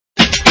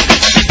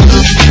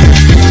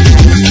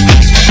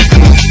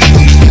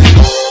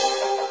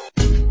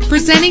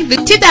Presenting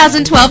the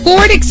 2012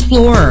 Ford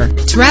Explorer.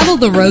 Travel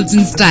the roads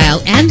in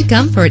style and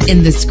comfort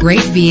in this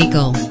great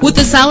vehicle. With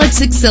a solid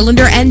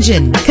 6-cylinder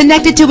engine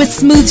connected to a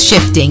smooth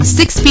shifting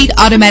 6-speed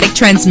automatic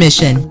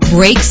transmission.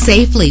 Brake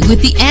safely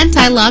with the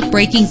anti-lock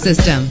braking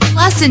system.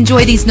 Plus,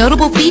 enjoy these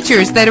notable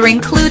features that are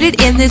included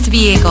in this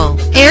vehicle: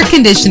 air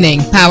conditioning,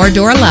 power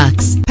door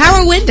locks,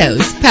 power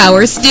windows,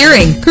 power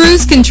steering,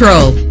 cruise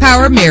control,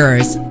 power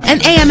mirrors, an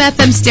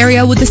AM/FM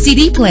stereo with a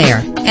CD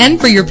player. And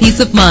for your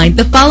peace of mind,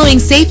 the following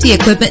safety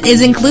equipment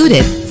is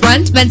included: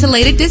 front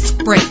ventilated disc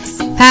brakes,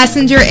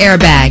 passenger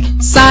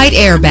airbag, side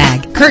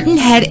airbag, curtain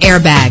head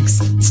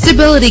airbags,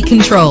 stability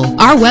control.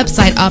 Our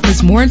website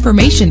offers more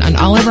information on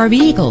all of our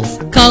vehicles.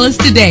 Call us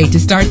today to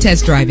start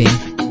test driving.